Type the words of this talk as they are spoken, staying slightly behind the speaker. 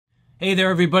Hey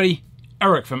there everybody,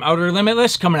 Eric from Outer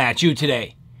Limitless coming at you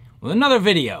today with another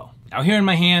video. Now here in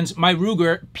my hands, my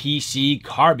Ruger PC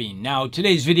Carbine. Now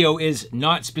today's video is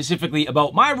not specifically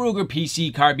about my Ruger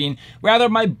PC Carbine, rather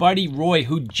my buddy Roy,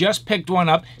 who just picked one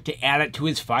up to add it to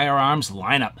his Firearms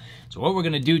lineup. So what we're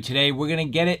gonna do today, we're gonna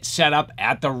get it set up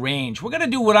at the range. We're gonna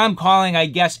do what I'm calling, I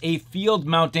guess, a field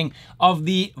mounting of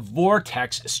the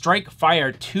Vortex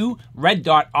Strikefire II red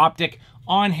dot optic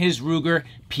on his Ruger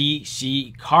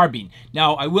PC Carbine.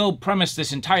 Now, I will premise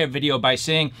this entire video by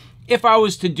saying, if I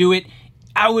was to do it,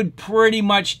 I would pretty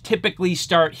much typically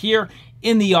start here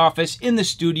in the office, in the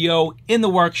studio, in the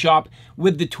workshop,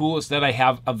 with the tools that I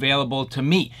have available to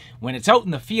me. When it's out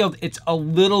in the field, it's a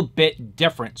little bit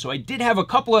different. So I did have a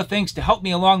couple of things to help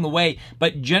me along the way,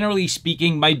 but generally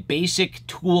speaking, my basic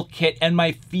toolkit and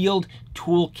my field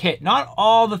toolkit, not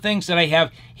all the things that I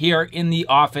have here in the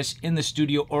office, in the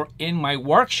studio, or in my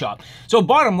workshop. So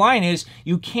bottom line is,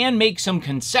 you can make some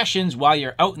concessions while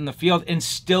you're out in the field and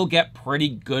still get pretty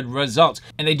good results.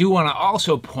 And I do want to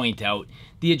also point out,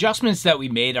 the adjustments that we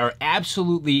made are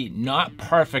absolutely not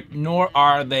perfect, nor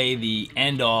are they the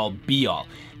end-all, be-all.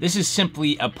 This is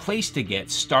simply a place to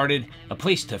get started, a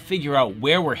place to figure out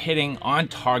where we're hitting on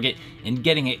target and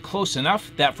getting it close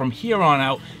enough that from here on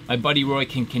out, my buddy Roy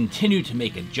can continue to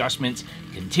make adjustments,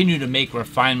 continue to make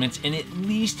refinements, and at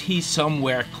least he's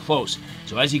somewhere close.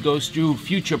 So as he goes through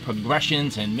future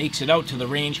progressions and makes it out to the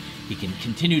range, he can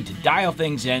continue to dial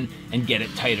things in and get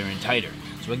it tighter and tighter.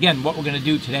 So again, what we're gonna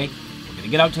do today, we're gonna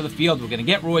get out to the field, we're gonna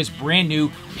get Roy's brand new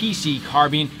PC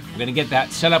Carbine, we're gonna get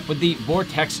that set up with the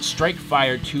Vortex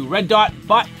Strikefire II red dot,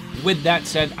 but with that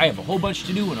said, I have a whole bunch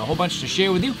to do and a whole bunch to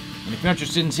share with you, and if you're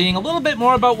interested in seeing a little bit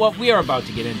more about what we are about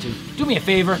to get into, do me a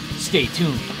favor, stay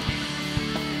tuned.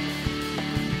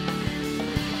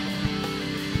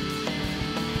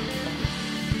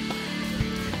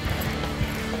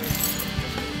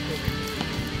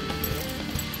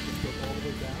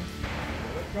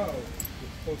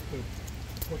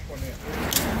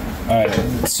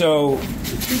 Alright, so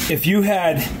if you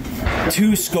had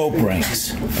two scope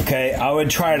rings, okay, I would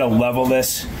try to level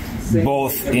this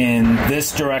both in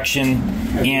this direction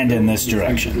and in this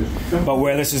direction. But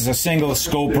where this is a single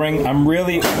scope ring, I'm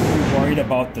really worried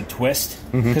about the twist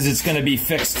because it's going to be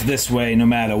fixed this way no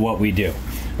matter what we do.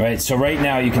 Right, so right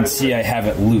now you can see I have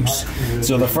it loose.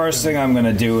 So the first thing I'm going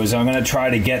to do is I'm going to try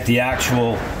to get the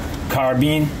actual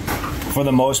carbine, for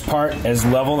the most part, as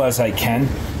level as I can,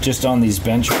 just on these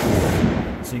bench.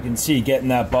 So you can see getting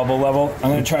that bubble level. I'm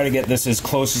going to try to get this as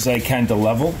close as I can to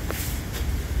level.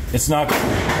 It's not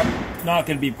going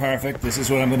to be perfect. This is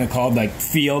what I'm going to call like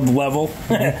field level,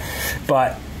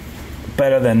 but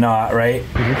better than not, right?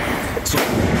 So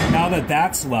now that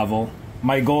that's level,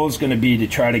 my goal is going to be to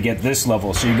try to get this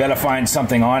level. So you got to find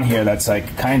something on here that's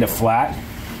like kind of flat.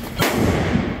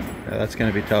 Yeah, that's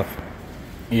going to be tough.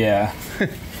 Yeah.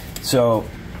 So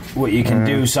what you can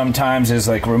do sometimes is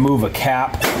like remove a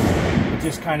cap. It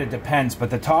just kind of depends,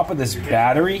 but the top of this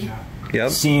battery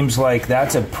seems like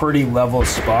that's a pretty level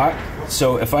spot.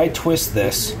 So if I twist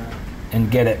this and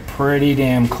get it pretty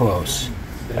damn close,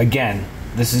 again,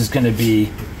 this is going to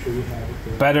be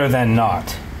better than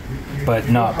not, but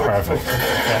not perfect, if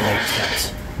that makes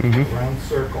sense.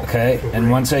 Okay, and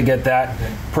once I get that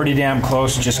pretty damn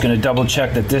close, just going to double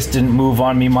check that this didn't move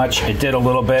on me much. It did a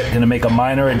little bit. Going to make a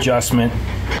minor adjustment,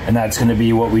 and that's going to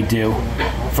be what we do.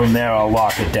 From there, I'll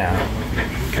lock it down.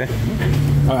 Okay.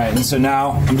 All right, and so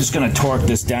now I'm just going to torque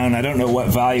this down. I don't know what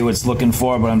value it's looking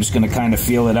for, but I'm just going to kind of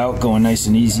feel it out, going nice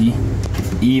and easy,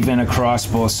 even across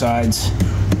both sides.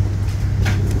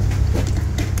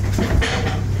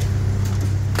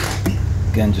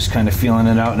 Again, just kind of feeling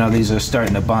it out. Now these are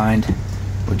starting to bind,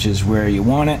 which is where you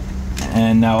want it.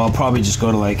 And now I'll probably just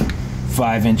go to like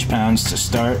 5 inch-pounds to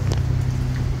start.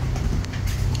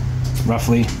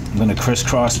 Roughly, I'm going to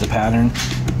crisscross the pattern.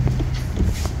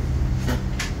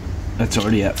 That's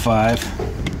already at 5.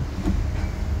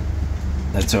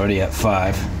 That's already at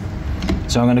 5.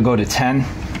 So I'm going to go to 10.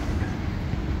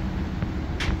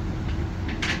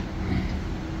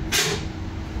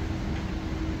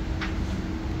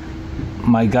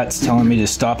 My gut's telling me to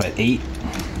stop at 8.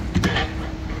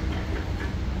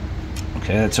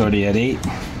 Okay, that's already at 8.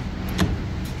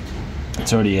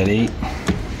 That's already at 8.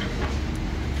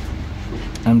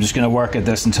 I'm just going to work at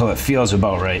this until it feels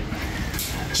about right.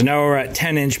 So now we're at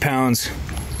 10 inch-pounds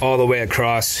all the way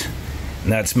across,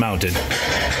 and that's mounted.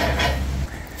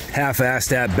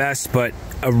 Half-assed at best, but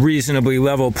a reasonably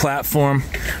level platform.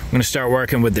 I'm going to start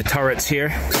working with the turrets here.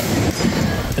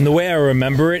 And the way I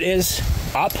remember it is,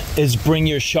 up is bring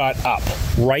your shot up.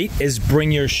 Right is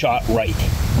bring your shot right.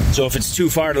 So if it's too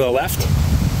far to the left,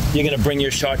 you're gonna bring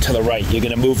your shot to the right. You're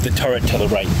gonna move the turret to the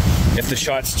right. If the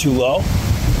shot's too low,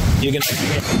 you're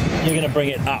gonna bring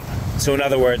it up. So in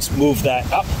other words, move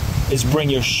that up is bring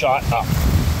your shot up.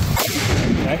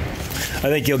 Okay? I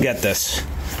think you'll get this.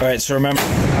 All right, so remember,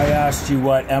 I asked you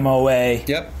what MOA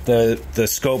the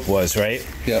scope was, right?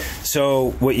 Yep.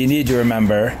 So what you need to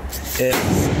remember is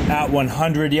at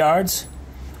 100 yards,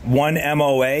 1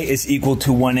 MOA is equal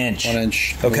to 1 inch. 1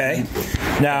 inch. Okay?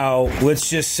 Now, let's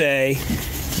just say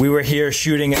we were here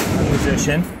shooting at our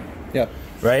position. Yep.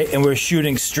 Right? And we're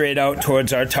shooting straight out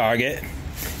towards our target,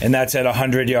 and that's at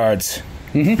 100 yards.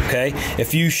 Mm-hmm. Okay?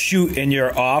 If you shoot and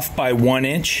you're off by 1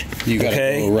 inch, you gotta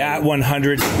go right. At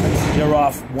 100, you're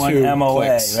off 1 MOA,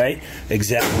 clicks. Right?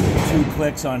 Exactly. 2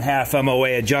 clicks on half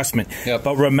MOA adjustment. Yep.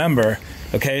 But remember,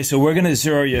 okay, so we're going to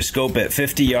zero your scope at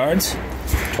 50 yards.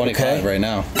 25 right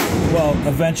now. Well,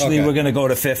 eventually we're going to go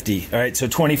to 50. All right, so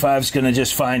 25 is going to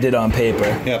just find it on paper.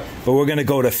 Yep. But we're going to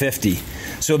go to 50.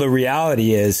 So the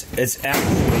reality is, it's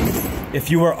actually,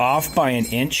 if you were off by an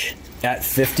inch at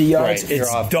 50 yards, right,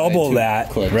 it's double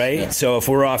that, clicks, right? Yeah. So if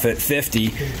we're off at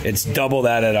 50, it's double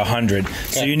that at 100. Okay.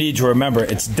 So you need to remember,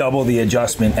 it's double the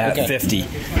adjustment at 50.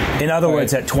 In other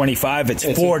words, at 25, it's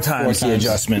 4 times the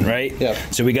adjustment, right? Yep.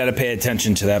 So we got to pay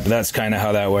attention to that, but that's kind of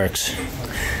how that works.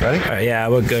 Ready? All right, yeah,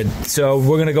 we're good. So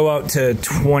we're going to go out to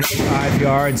 25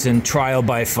 yards and trial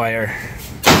by fire.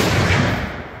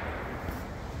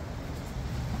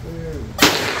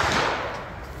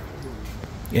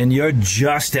 And you're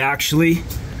just actually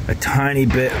a tiny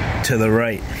bit to the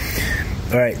right.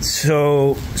 All right,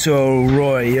 so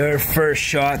Roy, your first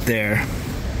shot there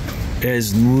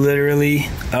is literally,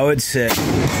 I would say,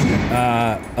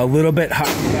 a little bit high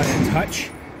by a touch.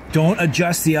 Don't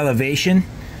adjust the elevation,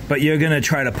 but you're gonna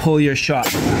try to pull your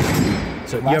shot left.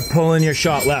 So you're pulling your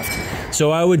shot left.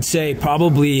 So I would say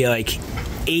probably like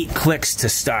 8 clicks to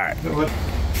start.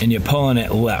 And you're pulling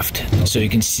it left, so you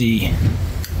can see.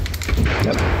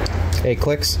 Yep. 8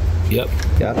 clicks? Yep.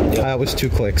 Yeah. Yep. That was 2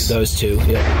 clicks. That was 2,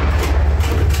 yep.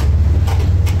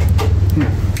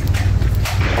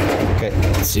 Okay.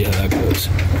 Let's see how that goes.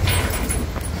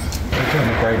 I'll turn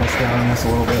the brightness down on this a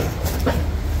little bit.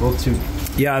 A little too.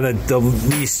 Yeah, the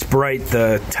least bright,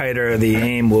 the tighter the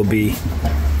aim will be.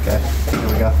 Okay, here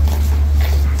we go.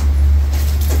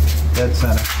 Dead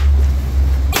center.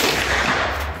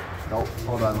 Nope,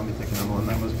 hold on, let me take another one.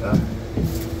 That was bad.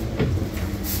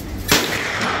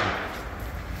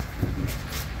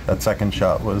 That second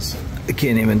shot was... I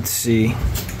can't even see.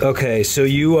 Okay, so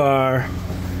you are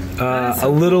a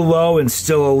little low and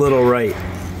still a little right.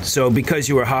 So because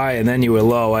you were high and then you were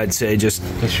low, I'd say just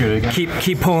shoot it again.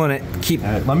 Keep pulling it.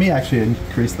 Let me actually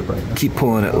increase the brightness. Keep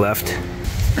pulling it left.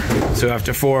 So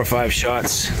after 4 or 5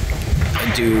 shots,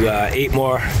 I do 8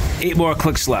 more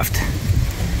clicks left.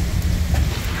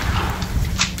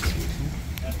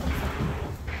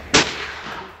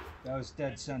 That was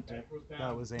dead center.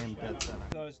 That was aimed dead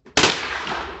center.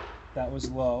 That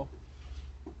was low,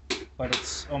 but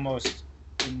it's almost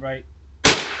in right.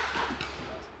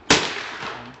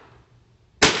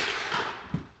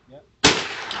 Yep.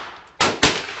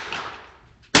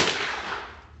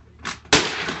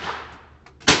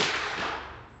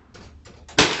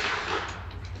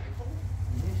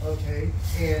 Okay,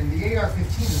 and the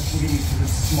AR-15 is moving to the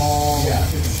small.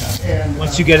 And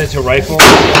once you get into rifle,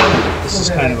 this is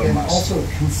kind of a must. Also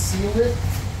conceal it.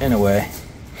 In a way.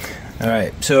 All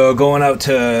right, so going out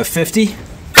to 50.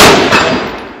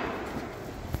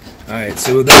 All right,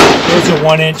 so those are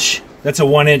 1 inch. That's a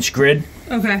 1 inch grid.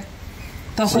 Okay.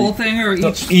 The whole thing, or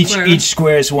each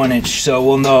square is 1 inch. So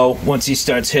we'll know once he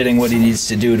starts hitting what he needs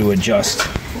to do to adjust.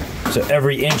 So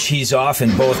every inch he's off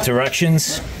in both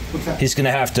directions, he's going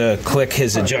to have to click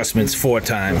his adjustments 4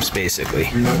 times, basically.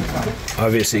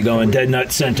 Obviously going dead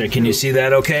nut center. Can you see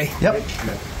that okay? Yep.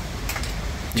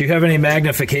 Do you have any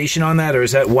magnification on that, or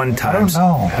is that 1 time? I don't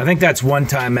know. I think that's 1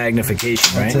 time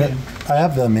magnification, right? That's it. I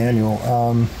have the manual.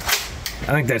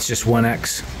 I think that's just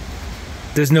 1x.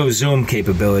 There's no zoom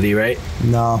capability, right?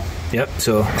 No. Yep,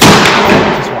 so...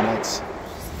 Just 1x.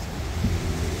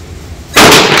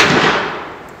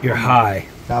 You're high.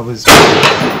 That was...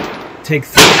 Take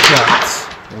 3 shots.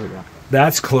 There we go.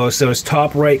 That's close. That was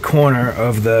top right corner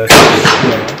of the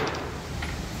square.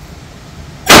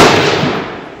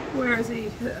 Where is he?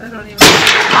 I don't even...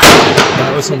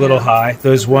 That was a little high.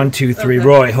 Those 1, 2, 3. Okay.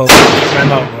 Roy, hold on.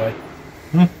 Time out, Roy.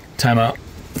 Time out.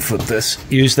 Flip this.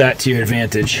 Use that to your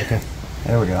advantage. Okay.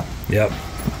 There we go. Yep.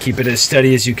 Keep it as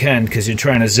steady as you can because you're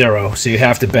trying to zero, so you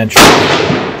have to bench.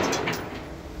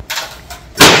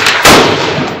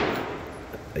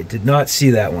 I did not see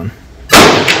that one.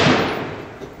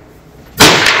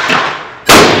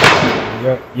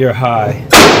 you're high.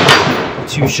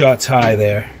 2 shots high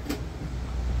there.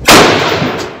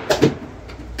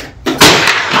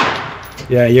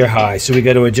 Yeah, you're high, so we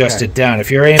got to adjust it down.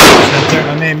 If you're aiming center,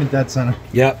 I'm aiming dead center.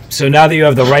 Yep. So now that you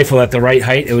have the rifle at the right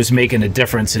height, it was making a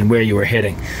difference in where you were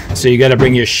hitting. So you got to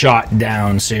bring your shot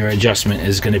down, so your adjustment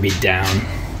is going to be down.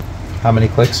 How many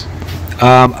clicks?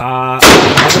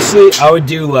 Honestly, I would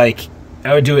do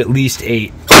at least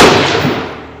 8.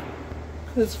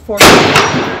 It's 4 inch.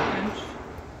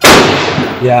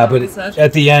 Yeah, but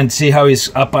at the end, see how he's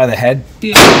up by the head?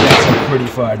 Yeah. That's a pretty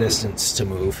far distance to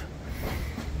move.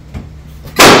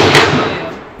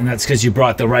 And that's because you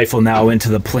brought the rifle now into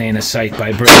the plane of sight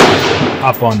by bringing it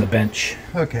up on the bench.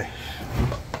 Okay.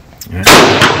 Right.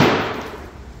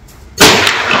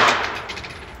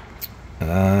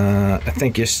 I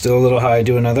think you're still a little high.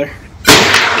 Do another.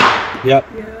 Yep.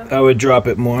 Yeah. I would drop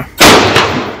it more.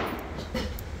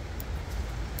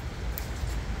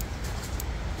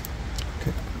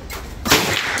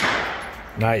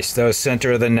 Nice. That was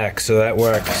center of the neck, so that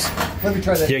works. Let me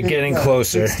try that. You're getting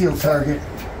closer. Big steel target.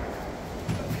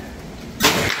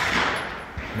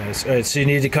 Nice. All right, so you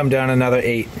need to come down another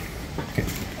 8. Okay.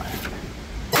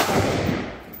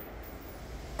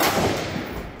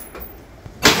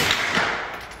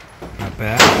 Not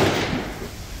bad.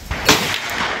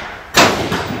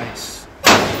 Nice.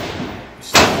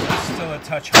 Still a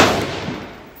touch high.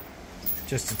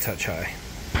 Just a touch high.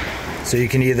 So you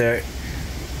can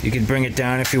bring it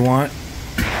down if you want,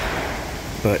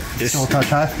 but just Still a touch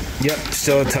high? Yep,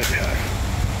 still a touch high.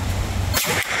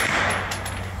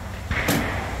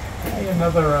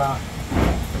 Another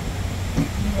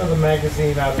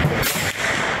magazine out of it.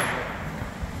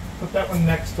 Put that one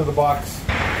next to the box.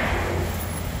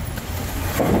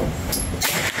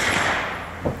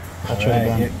 I'll try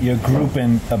again. You're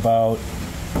grouping about,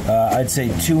 I'd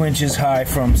say 2 inches high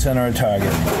from center of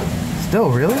target. Still,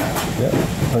 really? Yep,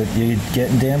 but you're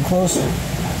getting damn close.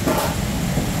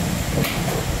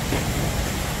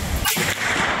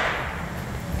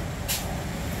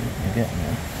 You're getting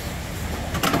there.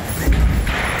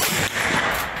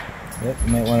 Yep,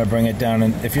 you might want to bring it down,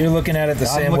 and if you're looking at it the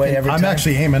same way every time, I'm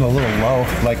actually aiming a little low,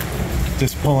 like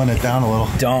just pulling it down a little.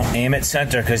 don't aim at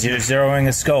center because you're zeroing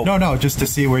a scope. No, just to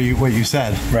see what you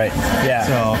said. Right. Yeah.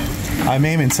 So I'm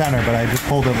aiming center, but I just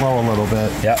pulled it low a little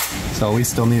bit. Yep. So we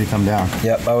still need to come down.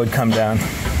 Yep. I would come down.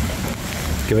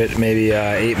 Give it maybe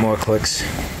 8 more clicks.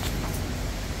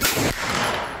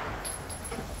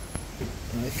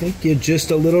 I think you're just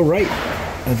a little right.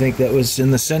 I think that was in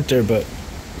the center, but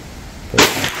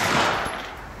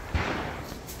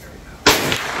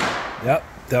yep,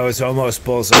 that was almost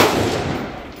bullseye.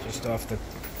 Just off the.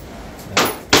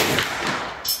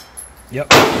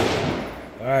 Yep.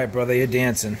 All right, brother, you're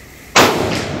dancing.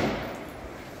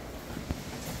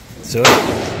 So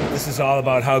this is all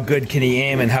about how good can he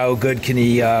aim and how good can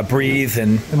he breathe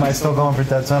and. Am I still going for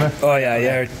dead center? Oh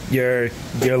yeah, you're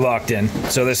locked in.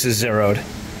 So this is zeroed.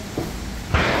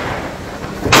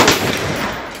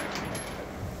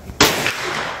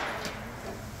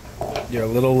 You're a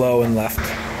little low and left.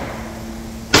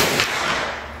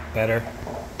 Better.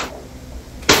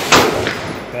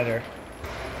 Better.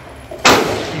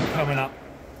 Keep coming up.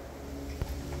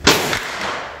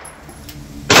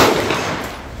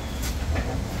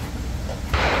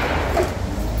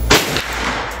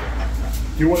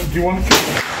 Do you want to?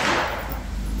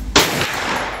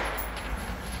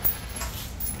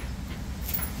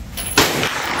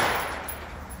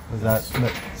 Is that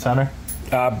center?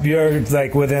 You're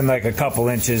like within like a couple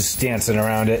inches dancing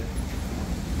around it.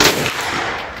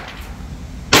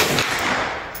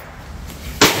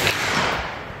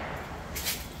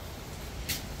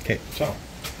 Okay, so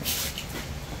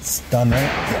it's done,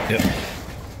 right? Yep.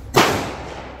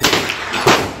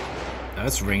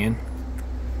 That's ringing.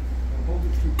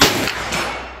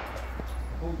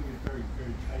 Holding it very,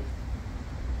 very tight.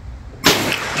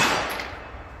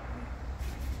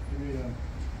 Give me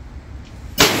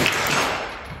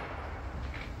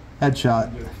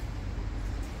Headshot.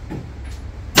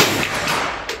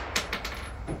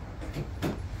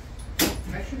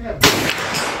 I should have.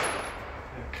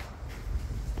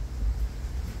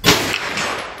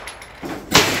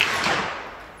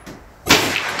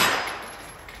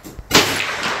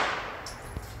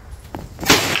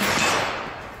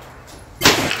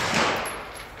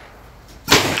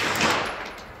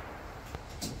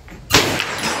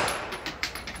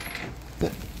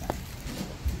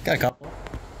 Got a couple.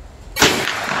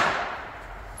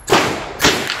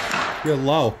 You're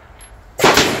low.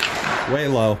 Way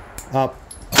low. Up.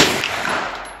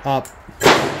 Up.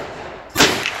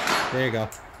 There you go.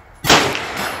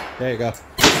 There you go.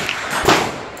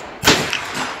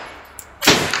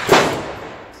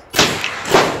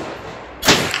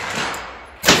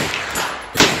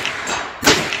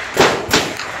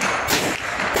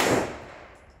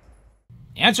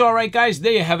 And so, all right, guys,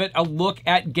 there you have it. A look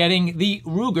at getting the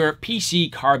Ruger PC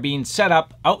Carbine set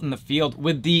up out in the field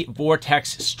with the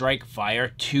Vortex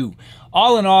Strikefire II.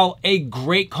 All in all, a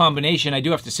great combination. I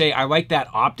do have to say, I like that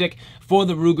optic for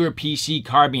the Ruger PC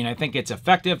Carbine. I think it's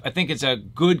effective. I think it's a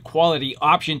good quality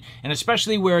option, and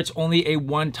especially where it's only a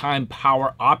one-time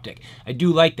power optic. I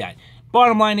do like that.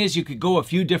 Bottom line is you could go a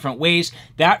few different ways.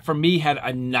 That for me had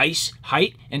a nice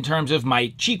height in terms of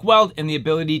my cheek weld and the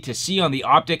ability to see on the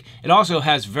optic. It also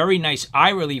has very nice eye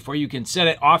relief where you can set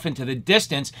it off into the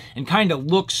distance and kind of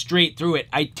look straight through it.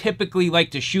 I typically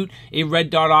like to shoot a red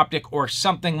dot optic or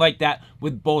something like that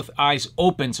with both eyes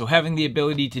open, so having the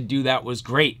ability to do that was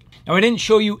great. Now, I didn't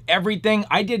show you everything.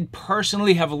 I did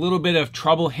personally have a little bit of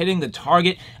trouble hitting the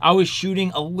target. I was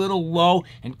shooting a little low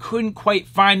and couldn't quite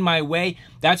find my way.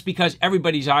 That's because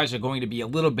everybody's eyes are going to be a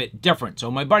little bit different.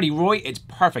 So my buddy Roy, it's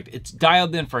perfect. It's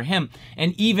dialed in for him.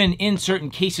 And even in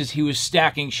certain cases, he was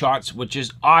stacking shots, which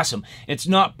is awesome. It's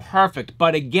not perfect,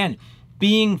 but again,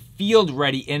 being field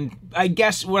ready, and I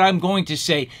guess what I'm going to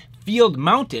say, field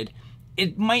mounted,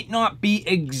 it might not be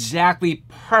exactly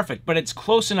perfect, but it's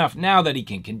close enough now that he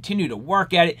can continue to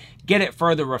work at it, get it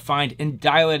further refined, and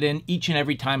dial it in each and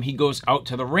every time he goes out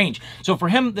to the range. So for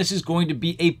him, this is going to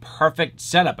be a perfect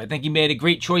setup. I think he made a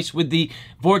great choice with the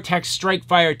Vortex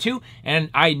Strikefire II, and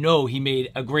I know he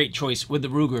made a great choice with the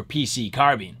Ruger PC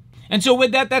Carbine. And so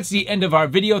with that, that's the end of our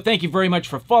video. Thank you very much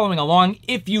for following along.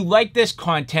 If you like this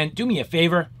content, do me a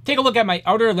favor. Take a look at my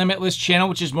Outer Limitless channel,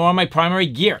 which is more on my primary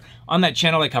gear. On that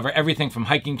channel, I cover everything from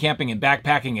hiking, camping, and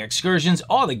backpacking excursions,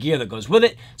 all the gear that goes with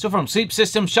it. So from sleep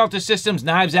systems, shelter systems,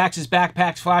 knives, axes,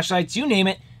 backpacks, flashlights, you name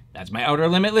it, that's my Outer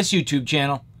Limitless YouTube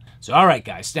channel. So all right,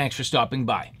 guys, thanks for stopping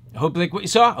by. I hope you like what you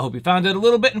saw. I hope you found it a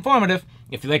little bit informative.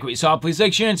 If you like what you saw, please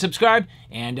like, share, and subscribe.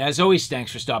 And as always,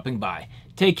 thanks for stopping by.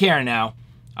 Take care now.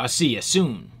 I'll see you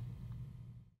soon.